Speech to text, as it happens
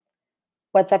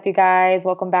What's up, you guys?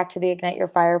 Welcome back to the Ignite Your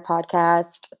Fire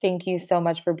podcast. Thank you so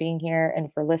much for being here and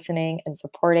for listening and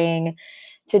supporting.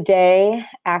 Today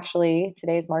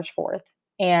is March 4th.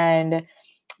 And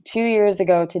 2 years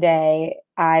ago today,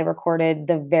 I recorded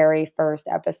the very first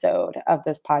episode of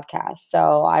this podcast.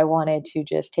 So I wanted to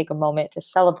just take a moment to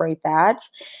celebrate that.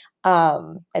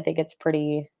 I think it's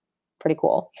pretty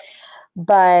cool.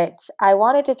 But I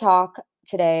wanted to talk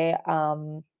today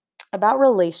about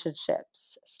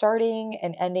relationships, starting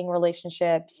and ending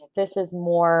relationships. This is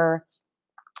more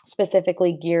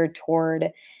specifically geared toward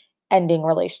ending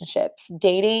relationships.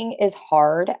 Dating is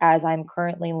hard, as I'm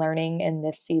currently learning in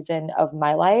this season of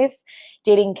my life.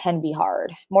 Dating can be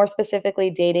hard. More specifically,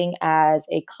 dating as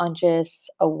a conscious,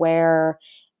 aware,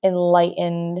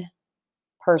 enlightened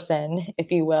person,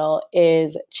 if you will,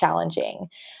 is challenging.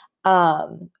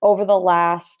 Over the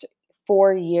last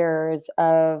 4 years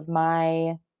of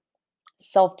my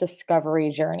self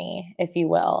discovery journey, if you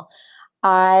will,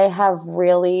 I have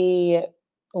really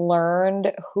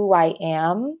learned who I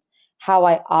am, how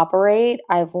I operate.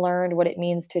 I've learned what it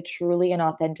means to truly and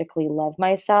authentically love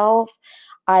myself.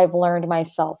 I've learned my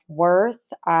self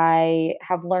worth. I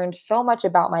have learned so much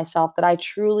about myself that I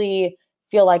truly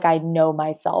feel like I know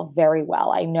myself very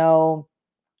well. I know,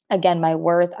 again, my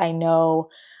worth. I know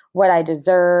what I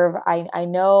deserve. I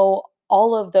know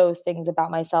all of those things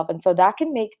about myself. And so that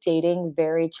can make dating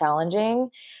very challenging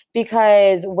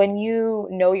because when you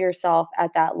know yourself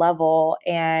at that level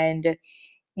and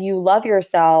you love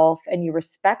yourself and you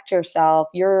respect yourself,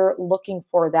 you're looking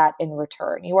for that in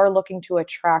return. You are looking to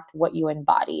attract what you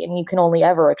embody, and you can only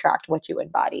ever attract what you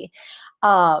embody.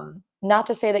 Not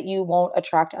to say that you won't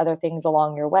attract other things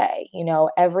along your way.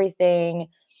 Everything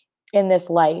in this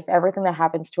life, everything that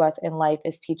happens to us in life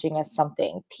is teaching us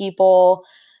something. People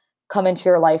come into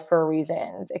your life for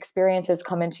reasons, experiences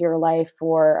come into your life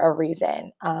for a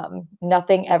reason.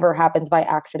 Nothing ever happens by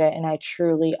accident. And I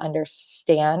truly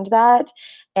understand that.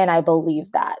 And I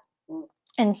believe that.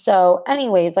 And so,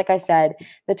 anyways, like I said,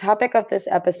 the topic of this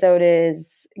episode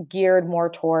is geared more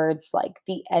towards like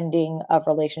the ending of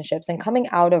relationships and coming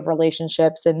out of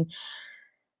relationships and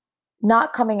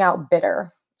not coming out bitter,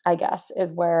 I guess,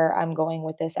 is where I'm going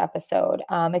with this episode.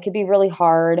 It could be really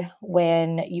hard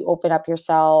when you open up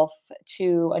yourself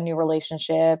to a new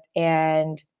relationship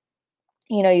and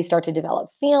you start to develop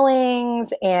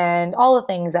feelings and all the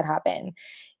things that happen.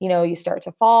 You start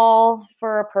to fall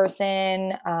for a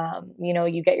person.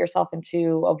 You get yourself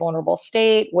into a vulnerable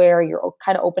state where you're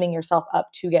kind of opening yourself up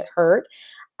to get hurt.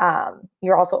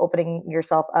 You're also opening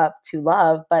yourself up to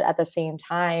love, but at the same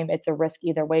time, it's a risk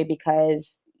either way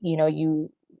because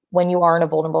when you are in a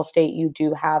vulnerable state, you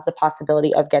do have the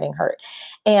possibility of getting hurt,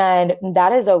 and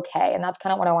that is okay. And that's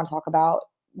kind of what I want to talk about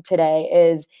today,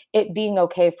 is it being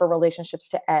okay for relationships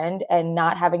to end and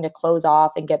not having to close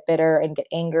off and get bitter and get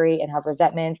angry and have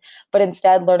resentments, but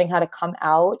instead learning how to come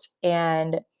out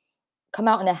in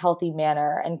a healthy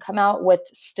manner and come out with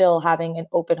still having an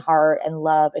open heart and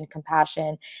love and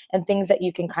compassion and things that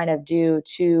you can kind of do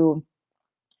to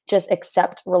just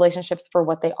accept relationships for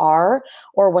what they are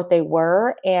or what they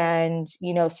were, and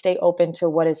stay open to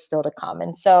what is still to come.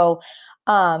 And so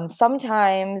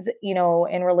sometimes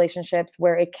in relationships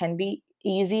where it can be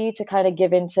easy to kind of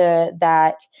give into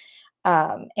that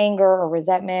anger or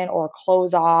resentment or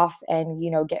close off and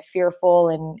get fearful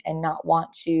and not want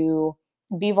to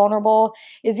be vulnerable,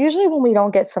 is usually when we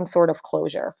don't get some sort of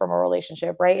closure from a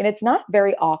relationship, right? And it's not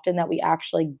very often that we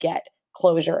actually get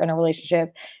closure in a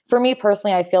relationship. For me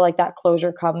personally, I feel like that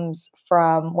closure comes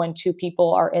from when two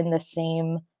people are in the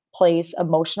same place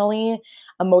emotionally,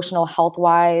 emotional health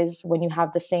wise, when you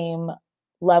have the same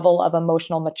level of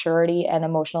emotional maturity and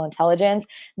emotional intelligence.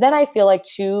 Then I feel like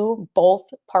both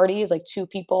parties, like two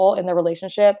people in the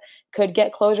relationship, could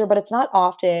get closure. But it's not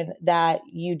often that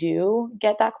you do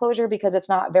get that closure, because it's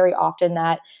not very often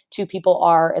that two people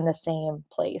are in the same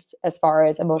place as far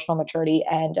as emotional maturity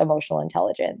and emotional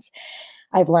intelligence.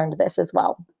 I've learned this as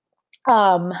well.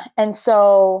 And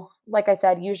so, like I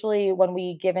said, usually when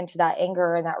we give into that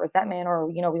anger and that resentment, or,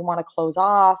 we want to close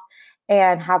off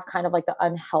and have kind of like the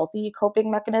unhealthy coping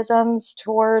mechanisms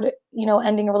toward,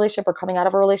 ending a relationship or coming out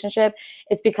of a relationship,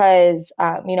 it's because,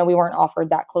 we weren't offered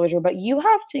that closure. But you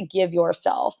have to give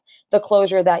yourself the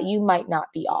closure that you might not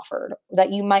be offered,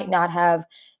 that you might not have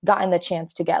gotten the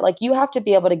chance to get. Like, you have to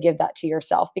be able to give that to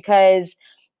yourself, because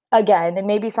again, it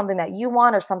may be something that you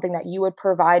want or something that you would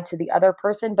provide to the other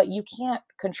person, but you can't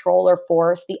control or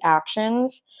force the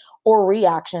actions or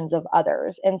reactions of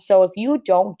others. And so if you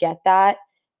don't get that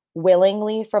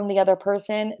willingly from the other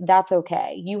person, that's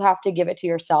okay. You have to give it to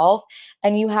yourself,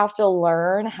 and you have to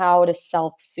learn how to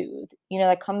self-soothe.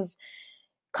 That comes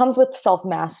comes with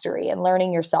self-mastery and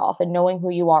learning yourself and knowing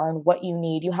who you are and what you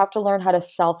need. You have to learn how to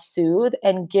self-soothe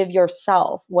and give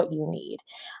yourself what you need.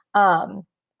 Um,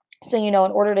 so, in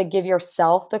order to give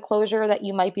yourself the closure that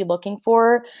you might be looking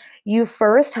for, you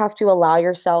first have to allow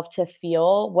yourself to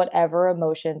feel whatever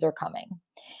emotions are coming.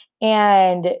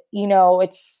 And,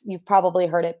 you've probably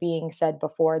heard it being said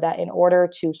before that in order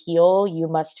to heal, you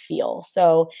must feel.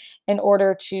 So, in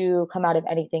order to come out of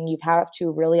anything, you have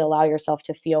to really allow yourself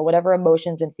to feel whatever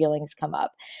emotions and feelings come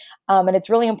up. And it's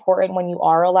really important when you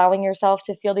are allowing yourself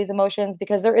to feel these emotions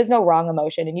because there is no wrong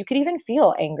emotion. And you could even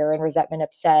feel anger and resentment,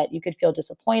 upset. You could feel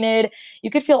disappointed.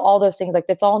 You could feel all those things. Like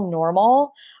that's all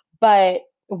normal. But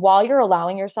while you're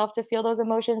allowing yourself to feel those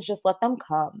emotions, just let them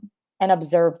come and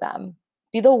observe them.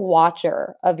 Be the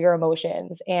watcher of your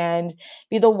emotions and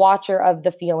be the watcher of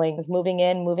the feelings, moving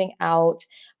in, moving out,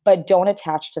 but don't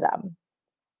attach to them.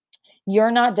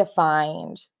 You're not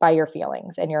defined by your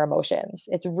feelings and your emotions.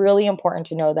 It's really important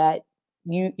to know that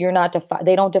you're not defined.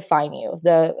 They don't define you.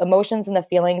 The emotions and the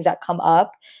feelings that come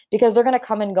up, because they're going to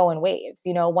come and go in waves.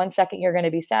 1 second you're going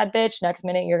to be sad bitch, next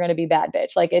minute you're going to be bad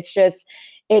bitch. Like it's just,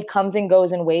 it comes and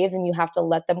goes in waves, and you have to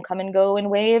let them come and go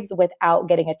in waves without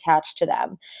getting attached to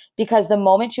them. Because the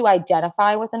moment you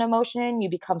identify with an emotion, you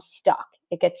become stuck.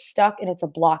 It gets stuck and it's a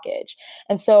blockage.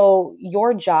 And so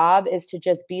your job is to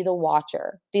just be the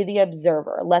watcher, be the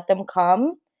observer, let them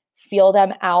come, feel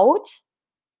them out.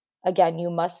 Again, you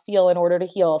must feel in order to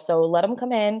heal. So let them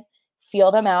come in, feel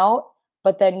them out,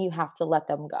 but then you have to let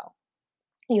them go.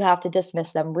 You have to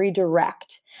dismiss them,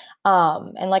 redirect.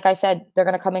 And like I said, they're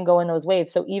going to come and go in those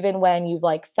waves. So even when you've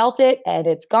like felt it and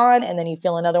it's gone, and then you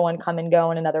feel another one come and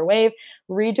go in another wave,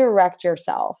 redirect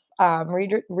yourself,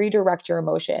 redirect your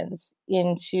emotions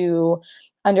into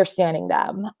understanding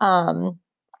them.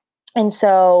 And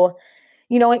so,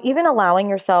 and even allowing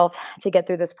yourself to get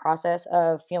through this process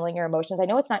of feeling your emotions. I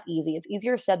know it's not easy. It's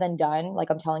easier said than done. Like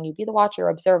I'm telling you, be the watcher,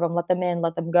 observe them, let them in,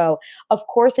 let them go. Of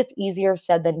course, it's easier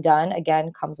said than done.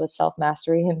 Again, comes with self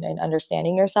mastery and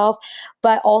understanding yourself.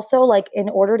 But also, like, in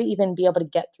order to even be able to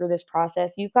get through this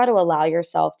process, you've got to allow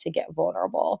yourself to get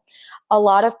vulnerable. A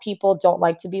lot of people don't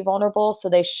like to be vulnerable, so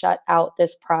they shut out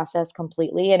this process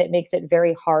completely, and it makes it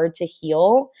very hard to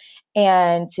heal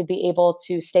and to be able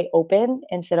to stay open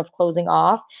instead of closing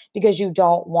off because you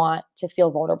don't want to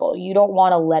feel vulnerable. You don't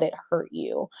want to let it hurt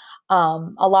you.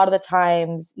 A lot of the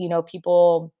times,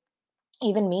 people,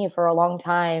 even me for a long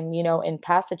time, in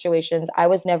past situations, I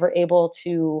was never able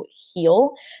to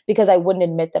heal because I wouldn't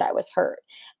admit that I was hurt.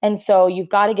 And so you've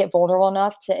got to get vulnerable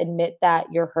enough to admit that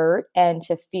you're hurt and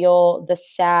to feel the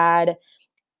sad,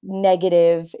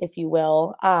 negative, if you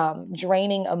will,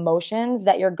 draining emotions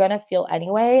that you're going to feel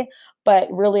anyway, but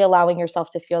really allowing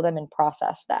yourself to feel them and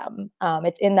process them.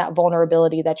 It's in that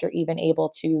vulnerability that you're even able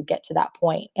to get to that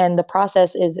point. And the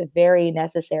process is very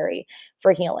necessary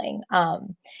for healing.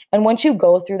 And once you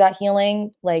go through that healing,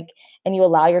 and you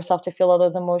allow yourself to feel all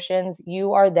those emotions,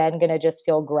 you are then going to just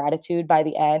feel gratitude by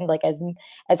the end. Like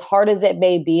as hard as it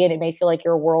may be, and it may feel like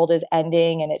your world is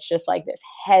ending and it's just like this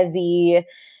heavy,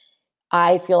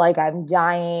 I feel like I'm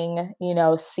dying,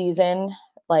 season,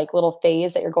 like little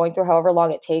phase that you're going through, however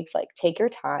long it takes, like take your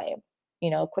time.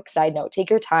 Quick side note, take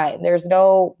your time. There's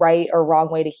no right or wrong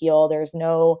way to heal. There's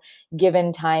no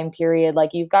given time period. Like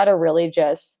you've got to really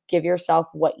just give yourself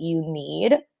what you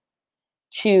need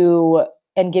to,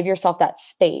 and give yourself that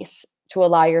space to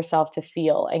allow yourself to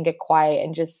feel and get quiet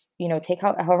and just, take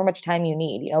out however much time you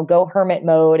need, go hermit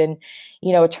mode and,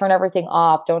 turn everything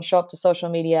off. Don't show up to social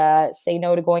media, say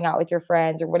no to going out with your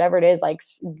friends or whatever it is. Like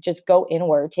just go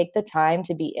inward, take the time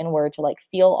to be inward, to like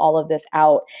feel all of this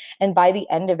out. And by the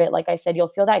end of it, like I said, you'll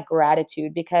feel that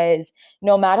gratitude because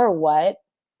no matter what,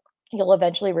 you'll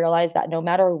eventually realize that no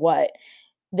matter what,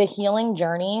 the healing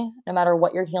journey, no matter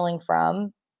what you're healing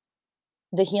from,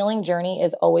 the healing journey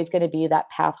is always going to be that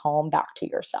path home back to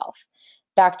yourself,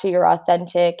 back to your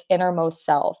authentic innermost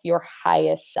self, your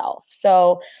highest self.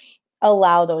 So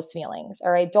allow those feelings.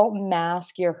 All right. Don't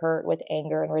mask your hurt with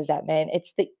anger and resentment.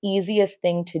 It's the easiest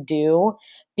thing to do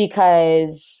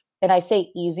because, and I say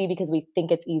easy because we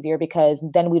think it's easier because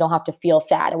then we don't have to feel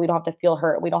sad and we don't have to feel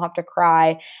hurt. We don't have to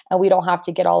cry and we don't have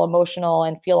to get all emotional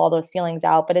and feel all those feelings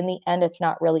out. But in the end, it's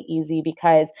not really easy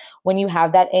because when you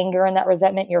have that anger and that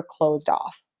resentment, you're closed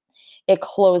off. It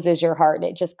closes your heart.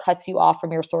 It just cuts you off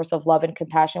from your source of love and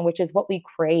compassion, which is what we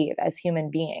crave as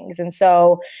human beings. And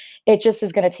so it just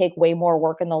is going to take way more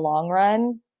work in the long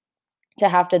run to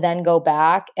have to then go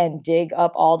back and dig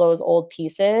up all those old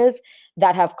pieces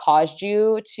that have caused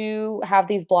you to have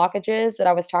these blockages that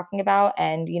I was talking about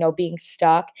and, being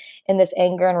stuck in this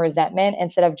anger and resentment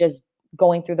instead of just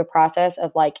going through the process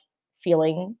of like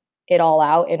feeling it all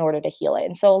out in order to heal it.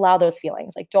 And so allow those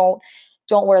feelings. Like don't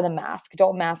wear the mask.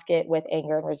 Don't mask it with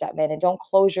anger and resentment, and don't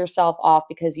close yourself off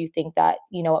because you think that,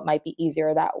 it might be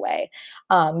easier that way.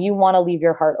 You want to leave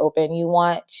your heart open. You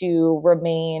want to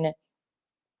remain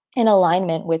in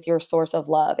alignment with your source of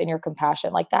love and your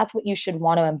compassion. Like that's what you should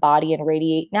want to embody and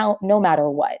radiate now, no matter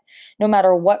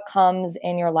what comes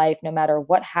in your life, no matter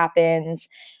what happens,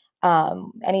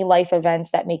 any life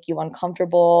events that make you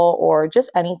uncomfortable or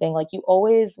just anything, like you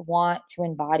always want to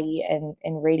embody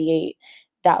and radiate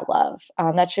that love.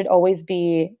 That should always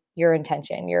be your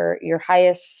intention. Your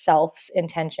highest self's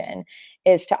intention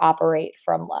is to operate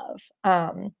from love.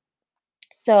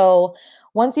 So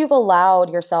once you've allowed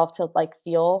yourself to like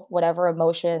feel whatever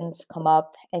emotions come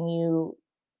up, and you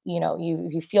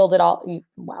feel it all,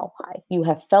 wow, hi, you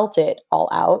have felt it all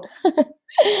out.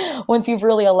 Once you've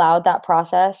really allowed that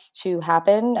process to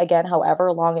happen, again,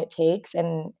 however long it takes,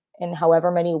 and however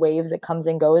many waves it comes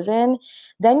and goes in,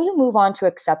 then you move on to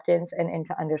acceptance and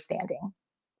into understanding.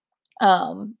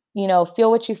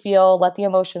 Feel what you feel, let the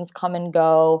emotions come and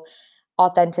go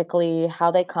authentically,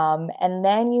 how they come, and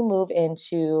then you move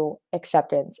into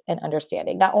acceptance and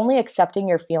understanding. Not only accepting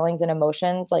your feelings and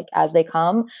emotions like as they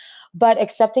come, but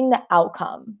accepting the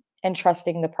outcome and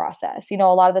trusting the process. A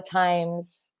lot of the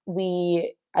times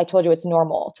I told you it's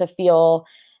normal to feel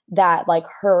that like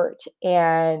hurt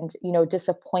and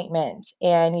disappointment,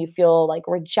 and you feel like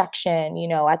rejection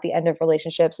at the end of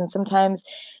relationships. And sometimes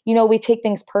we take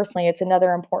things personally. It's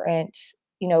another important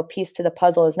piece to the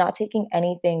puzzle, is not taking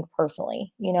anything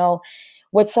personally.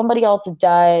 What somebody else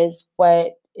does,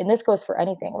 and this goes for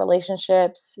anything,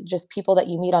 relationships, just people that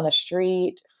you meet on the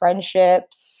street,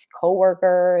 friendships,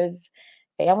 coworkers,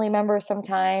 family members,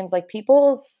 sometimes like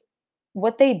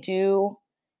what they do,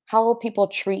 how people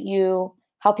treat you,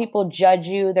 how people judge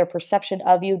you, their perception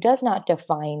of you does not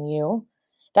define you.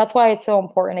 That's why it's so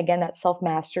important, again, that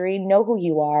self-mastery. Know who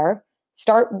you are.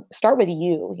 Start with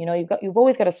you. You've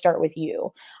always got to start with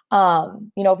you.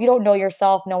 If you don't know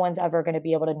yourself, no one's ever going to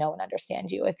be able to know and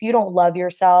understand you. If you don't love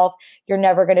yourself, you're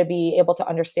never going to be able to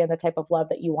understand the type of love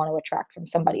that you want to attract from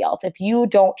somebody else. If you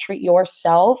don't treat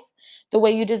yourself the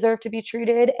way you deserve to be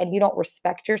treated, and you don't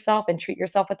respect yourself and treat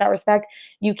yourself with that respect,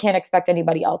 you can't expect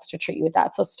anybody else to treat you with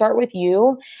that. So start with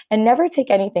you, and never take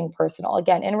anything personal.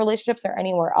 Again, in relationships or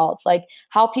anywhere else, like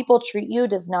how people treat you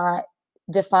does not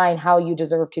define how you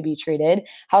deserve to be treated.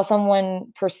 How someone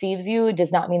perceives you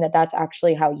does not mean that that's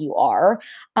actually how you are.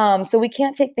 So we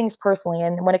can't take things personally.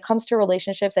 And when it comes to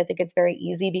relationships, I think it's very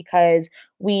easy because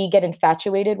we get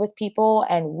infatuated with people,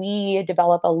 and we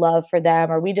develop a love for them,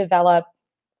 or we develop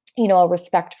a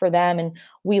respect for them, and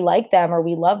we like them or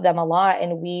we love them a lot,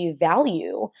 and we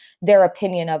value their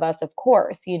opinion of us. Of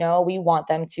course, we want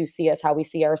them to see us how we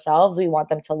see ourselves. We want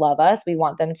them to love us. We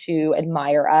want them to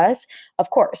admire us. Of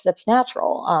course, that's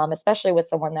natural, especially with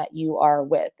someone that you are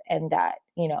with, and that,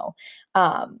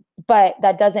 but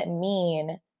that doesn't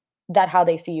mean that how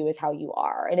they see you is how you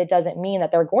are. And it doesn't mean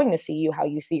that they're going to see you how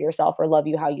you see yourself, or love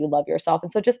you how you love yourself.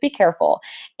 And so just be careful,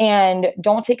 and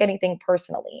don't take anything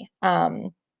personally.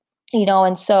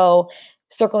 And so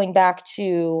circling back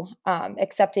to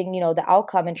accepting, the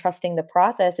outcome and trusting the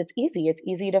process, it's easy. It's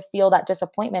easy to feel that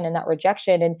disappointment and that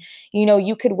rejection. And,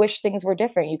 you could wish things were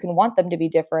different. You can want them to be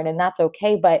different, and that's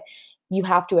okay. But you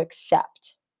have to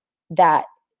accept that.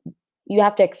 You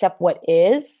have to accept what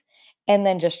is, and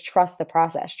then just trust the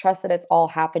process. Trust that it's all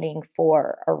happening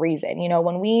for a reason.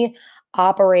 When we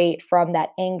operate from that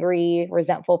angry,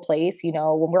 resentful place, when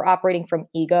we're operating from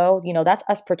ego, that's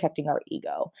us protecting our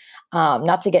ego.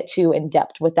 Not to get too in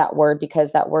depth with that word,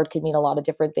 because that word can mean a lot of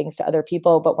different things to other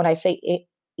people. But when I say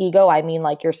ego, I mean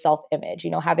like your self image,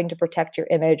 having to protect your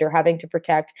image, or having to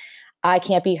protect, I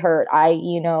can't be hurt. I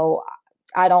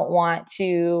don't want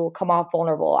to come off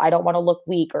vulnerable. I don't want to look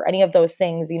weak, or any of those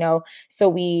things, So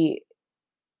we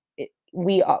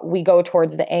go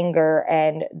towards the anger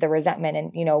and the resentment.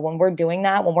 And when we're doing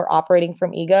that, when we're operating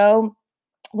from ego,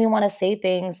 we want to say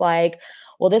things like,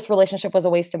 well, this relationship was a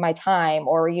waste of my time,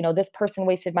 or this person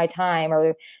wasted my time,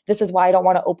 or this is why I don't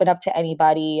want to open up to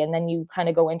anybody. And then you kind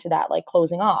of go into that like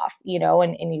closing off,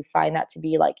 and you find that to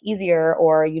be like easier,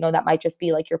 or that might just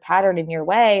be like your pattern in your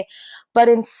way. But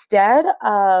instead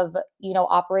of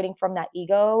operating from that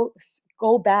ego,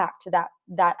 go back to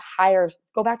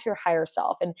go back to your higher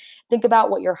self, and think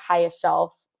about what your highest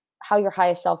self how your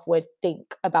highest self would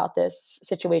think about this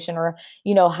situation, or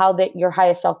how that your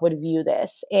highest self would view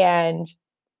this, and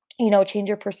change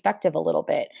your perspective a little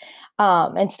bit.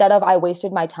 Instead of I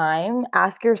wasted my time,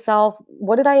 ask yourself,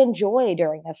 what did I enjoy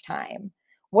during this time?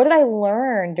 What did I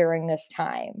learn during this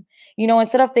time?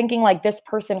 Instead of thinking like this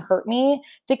person hurt me,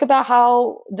 think about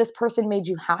how this person made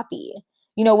you happy.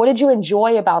 What did you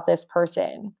enjoy about this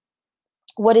person?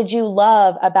 What did you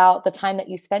love about the time that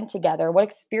you spent together? What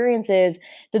experiences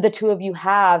did the two of you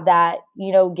have that,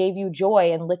 gave you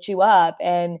joy and lit you up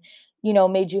and,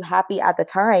 made you happy at the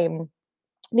time?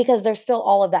 Because there's still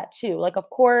all of that too. Like, of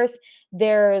course,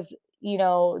 there's,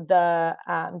 the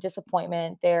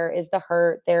disappointment, there is the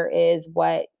hurt, there is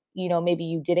what, maybe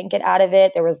you didn't get out of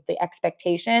it, there was the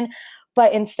expectation.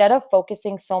 But instead of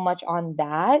focusing so much on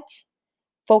that,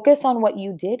 focus on what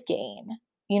you did gain.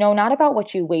 Not about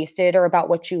what you wasted or about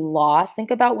what you lost.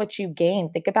 Think about what you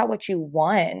gained. Think about what you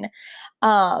won.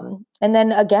 And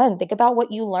then again, think about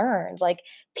what you learned. Like,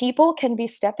 people can be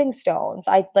stepping stones.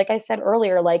 Like I said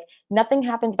earlier, like, nothing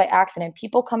happens by accident.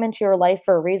 People come into your life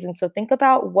for a reason. So think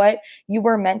about what you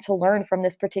were meant to learn from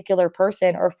this particular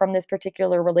person or from this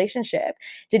particular relationship.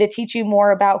 Did it teach you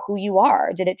more about who you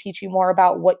are? Did it teach you more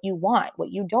about what you want,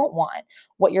 what you don't want,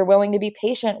 what you're willing to be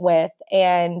patient with,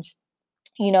 and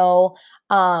you know,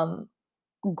 um,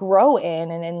 grow in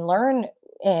and learn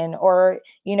in? Or,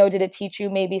 did it teach you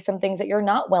maybe some things that you're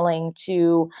not willing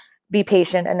to be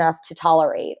patient enough to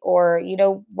tolerate? Or,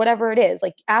 whatever it is,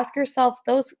 like, ask yourself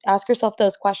those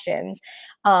questions.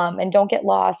 And don't get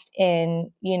lost in,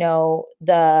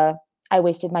 the I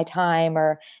wasted my time,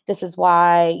 or this is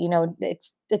why,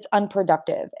 it's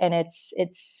unproductive and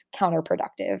it's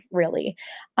counterproductive, really.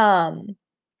 Um,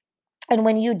 and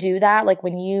when you do that, like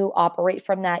when you operate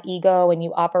from that ego and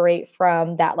you operate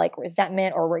from that like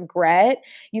resentment or regret,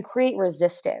 you create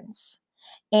resistance.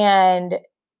 And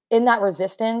in that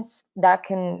resistance, that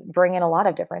can bring in a lot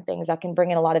of different things. That can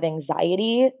bring in a lot of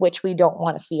anxiety, which we don't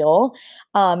want to feel.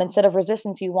 Instead of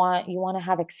resistance, you want to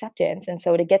have acceptance. And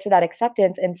so to get to that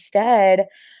acceptance, instead,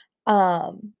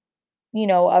 um,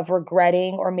 of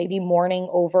regretting or maybe mourning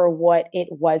over what it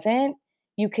wasn't,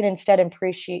 you can instead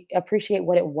appreciate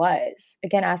what it was.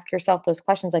 Again, ask yourself those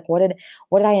questions like, what did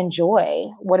I enjoy?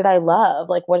 What did I love?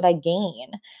 Like, what did I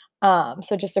gain?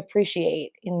 So just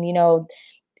appreciate and,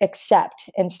 accept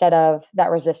instead of that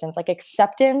resistance. Like,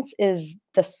 acceptance is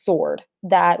the sword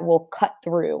that will cut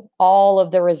through all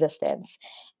of the resistance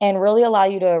and really allow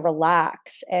you to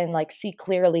relax and like see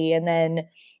clearly, and then,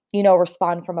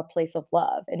 respond from a place of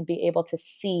love and be able to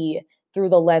see through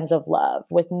the lens of love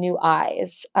with new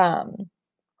eyes,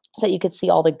 so that you could see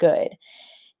all the good.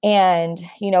 And,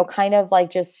 kind of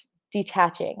like just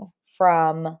detaching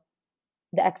from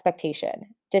the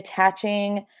expectation,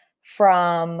 detaching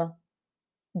from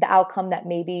the outcome that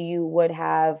maybe you would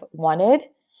have wanted.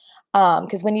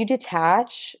 Because when you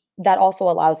detach, that also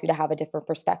allows you to have a different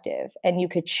perspective, and you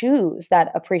could choose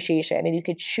that appreciation and you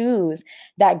could choose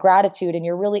that gratitude, and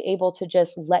you're really able to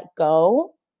just let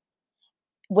go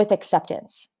with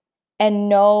acceptance and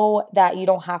know that you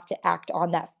don't have to act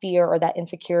on that fear or that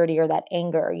insecurity or that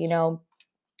anger. You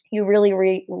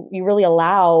really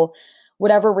allow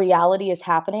whatever reality is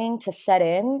happening to set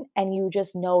in, and you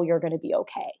just know you're going to be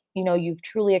okay. You've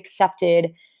truly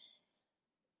accepted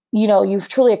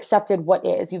what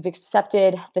is. You've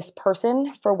accepted this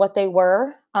person for what they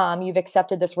were. You've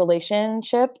accepted this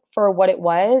relationship for what it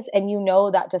was, and you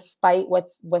know that despite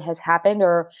what has happened,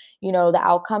 or the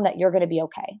outcome, that you're going to be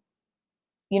okay.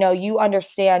 You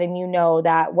understand and you know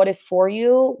that what is for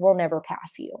you will never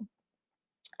pass you.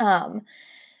 Um,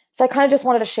 so I kind of just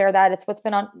wanted to share that. It's what's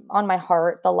been on my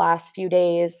heart the last few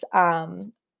days.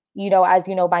 As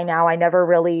you know by now, I never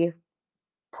really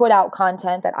put out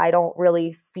content that I don't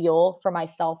really feel for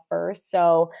myself first.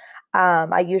 So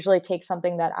I usually take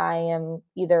something that I am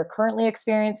either currently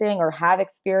experiencing or have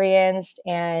experienced,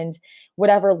 and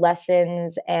whatever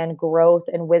lessons and growth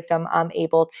and wisdom I'm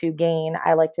able to gain,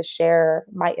 I like to share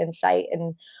my insight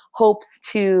in hopes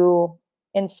to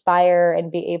inspire and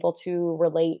be able to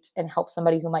relate and help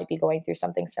somebody who might be going through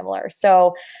something similar.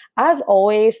 So, as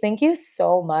always, thank you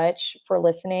so much for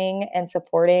listening and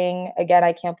supporting. Again,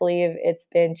 I can't believe it's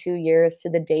been 2 years to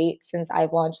the date since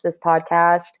I've launched this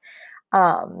podcast.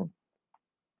 Um,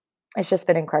 it's just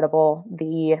been incredible,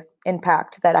 the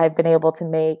impact that I've been able to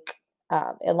make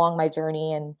along my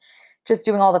journey, and just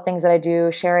doing all the things that I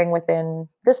do, sharing within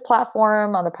this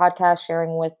platform on the podcast,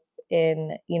 sharing within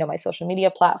my social media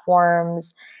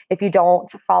platforms. If you don't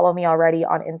follow me already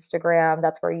on Instagram,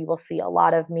 that's where you will see a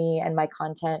lot of me and my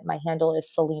content. My handle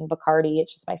is Celine Bacardi.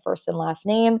 It's just my first and last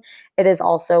name. It is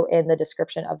also in the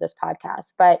description of this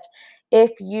podcast. But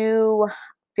if you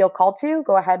feel called to,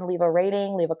 go ahead and leave a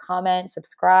rating, leave a comment,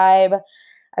 subscribe.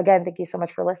 Again, thank you so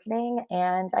much for listening,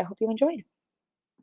 and I hope you enjoyed.